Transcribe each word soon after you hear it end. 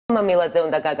თომა მილაძე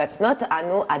უნდა გაგაცნოთ,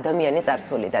 ანუ ადამიანი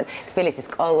წარსულიდან. თბილისის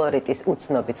კოლორიტის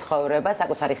უცნობი ცხოვრება,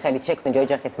 საკუთარი ხელით შექმნილი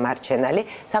ოჯახის მარჩენალი,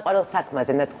 საყვარელ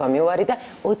საქმაზე ნათქვამი უარი და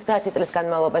 30 წლის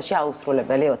განმავლობაში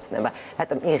აუსრულებელი ოცნება.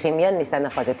 რატომ იღიმიან მის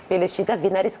დანახვაზე თბილისში და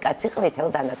ვინ არის კაცი ყვითელ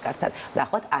დანადგართან?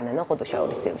 ნახოთ ანანო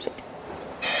ხუდუშაურის სიუჟეტი.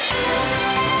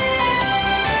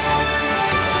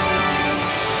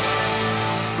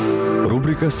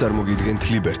 რუბრიკას წარმოგიდგენთ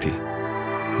ლიბერთი.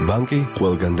 ბანკი,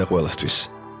 ყველგან და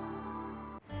ყველასთვის.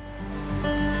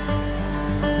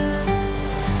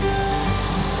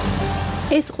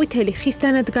 ეს ყვითელი ხის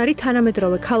დანადგარი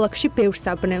თანამედროვე ქალაქში ბევრს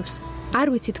აბნევს. არ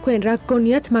ვიცი თქვენ რა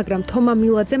გგონიათ, მაგრამ თომა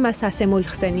მილაძე მას ასე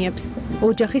მოიხსენიებს.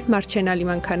 ოჯახის მარჩენალი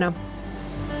მანქანა.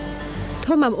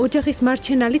 თომამ ოჯახის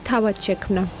მარჩენალი თავად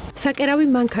შექმნა. საკერავი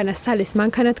მანქანა სალეს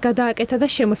მანქანად გადააკეთა და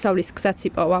შემოსავლის გზაც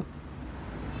იპოვა.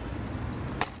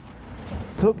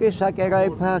 თუკი საკერავი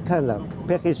მანქანა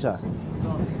ფეხისა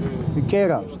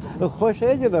კერავს. ხო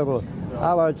შეიძლება რომ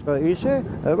ავაწყო ისე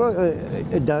რომ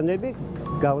დანები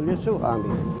გავლესო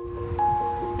ამის.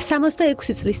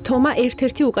 66 წლის თომა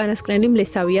ერთ-ერთი უკანასკნელი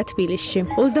მლესავია თბილისში.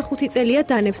 25 წელია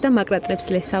დანებს და მაკრატლებს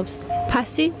ლესავს.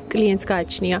 ფასი კლიენტს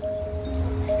გააჩნია.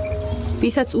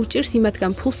 ვისაც უჭირს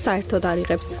იმათგან ფულს საერთოდ არ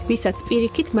იღებს, ვისაც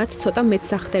პირიქით მათ ცოტა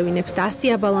მეტსახდევინებს და ასე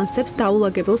აბალანსებს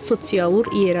დაულაგებელ სოციალურ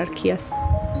იერარქიას.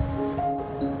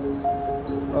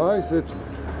 აი ესეთ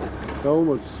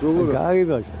გაუმოც როგორ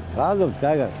გაიგებს ალბათ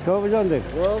გაიგებს სკობჟანდებ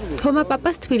თომა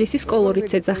პაპას თბილისის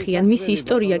კოლორიტს ეძახიან. მისი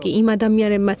ისტორია კი იმ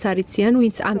ადამიანებმაც არიციან,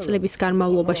 ვინც ამ წლების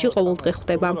განმავლობაში ყოველდღე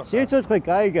ხვდება. სიცოცხლე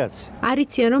გაიგებს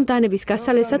არიციან, რომ დანების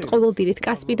გასალესად ყოველდღიურად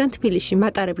კასპიდან თბილისში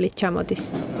მატარებლით ჩამოდის.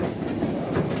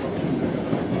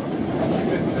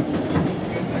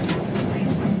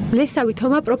 მლესავი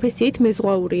თომა პროფესიით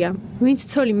მეზღვაურია. ვინც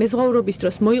ცოლი მეზღვაურობის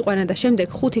დროს მოიყვანა და შემდეგ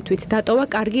 5 თვით დატოვა,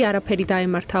 კარგი არაფერი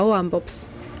დაემართაო ამბობს.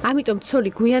 ამიტომ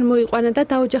ცოლი გვიან მოიყვანა და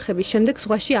დაოჯახების შემდეგ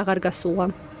ზღვაში აღარ გასულა.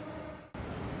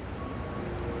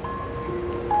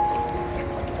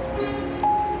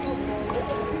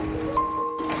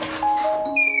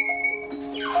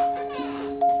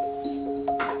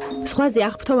 ზღვაზე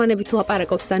აღფრთოვანებით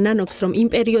ლაპარაკობს და ნანობს, რომ იმ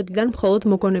პერიოდიდან მხოლოდ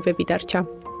მოგონებები დარჩა.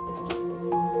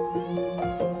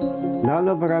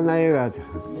 ნანობ რანაირად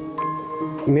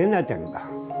მენატრება.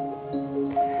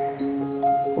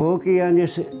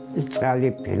 ოკეანის წყალი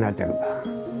ფენატრება.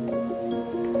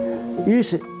 ის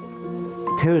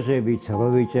თევზებით რო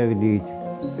ვიჭერდით,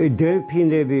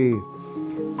 დელფინები,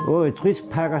 ზღვის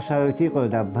ფარასავით იყო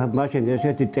და მაშინ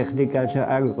ესეთი ტექნიკაც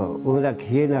არ იყო. უნდა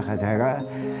ქიენახათ რა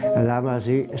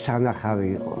ლამაზი სანახავი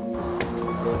იყო.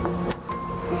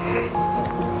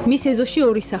 მის ეზოში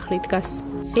ორი სახლი დგას.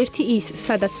 ერთი ის,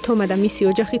 სადაც თომა და მისი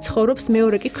ოჯახი ცხოვრობს,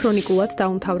 მეორე კი ქრონიკულად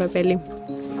დაუმთავრებელი.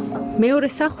 მეორე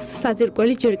სახლს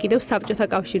საძირკველი ჯერ კიდევ საბჭოთა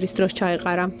კავშირის დროს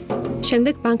ჩაეყარა.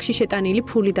 შემდეგ ბანკში შეტანილი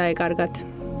ფული დაეკარგათ.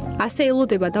 ასე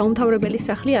ელოდება დაუმთავრებელი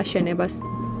სახლი აშენებას.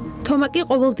 თომა კი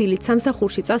ყოველდილით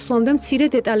სამსახურში წასვლამდე მცირე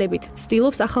დეტალებით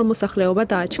ცდილობს ახალმოსახლეობა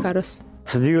დააჩქაროს.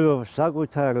 ცდილობს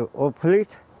საკუთარ ოფლით,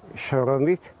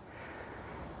 შრომით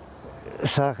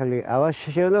სახლი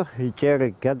ავაშენო, ჯერ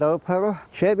გადაუფარო,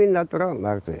 ჩემი ნატურა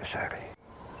მარტო ეს არის.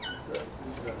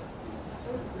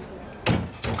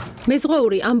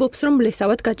 მეზღვაური ამბობს, რომ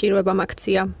მლესავად გაჭირვება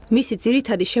მაქცია. მისი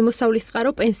ძირითადი შემოსავლის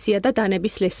წყარო პენსია და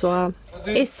დანების ლესვაა.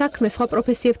 ეს საქმე სხვა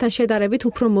პროფესიებთან შედარებით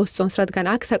უფრო მოსწონს, რადგან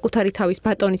აქ საკუთარი თავის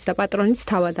ბატონიც და პატრონიც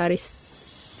თავად არის.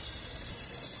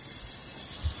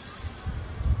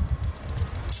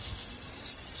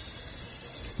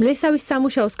 მლესავის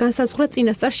სამუშაოს განსაზღვრა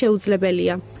წინასწარ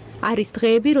შეუძლებელია. არის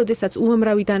დღეები, როდესაც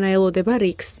უამრავი დანა ელოდება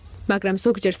რიგს. მაგრამ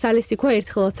ზოგჯერ სალესიქვა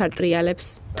ერთხელაც არ ტრიალებს.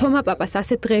 თომა პაპას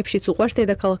ასეთ დღეებშიც უყვარს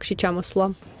დედაქალაქში ჩამოსვლა.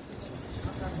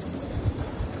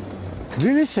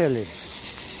 თბილისელი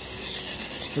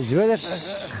ძველი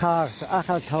ხალხს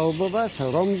ახალ თაობობას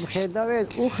რომ ხედავენ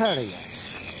უხარია.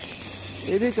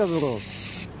 იმიტომ რომ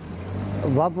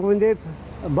ვაბრუნდებ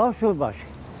ბავშვობაში,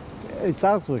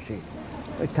 წარსულში.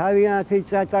 თავიანთი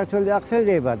წარსული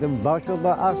ახსენდებათ,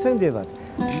 ბავშვობა ახსენდებათ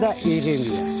და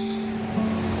იღებია.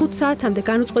 5 საათამდე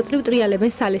განუწყვეტლივ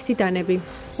ტრიალებენ სალესი დანები.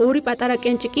 ორი პატარა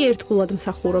კენჭი კი ერთგულად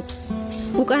მსახურობს.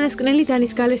 უკანასკნელი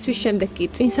დანის გალესვის შემდეგ კი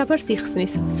წინსაფარს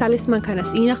იხსნის, სალეს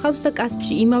მანქანას ინახავს და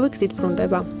კასპში იმავე გზით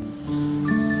ბრუნდება.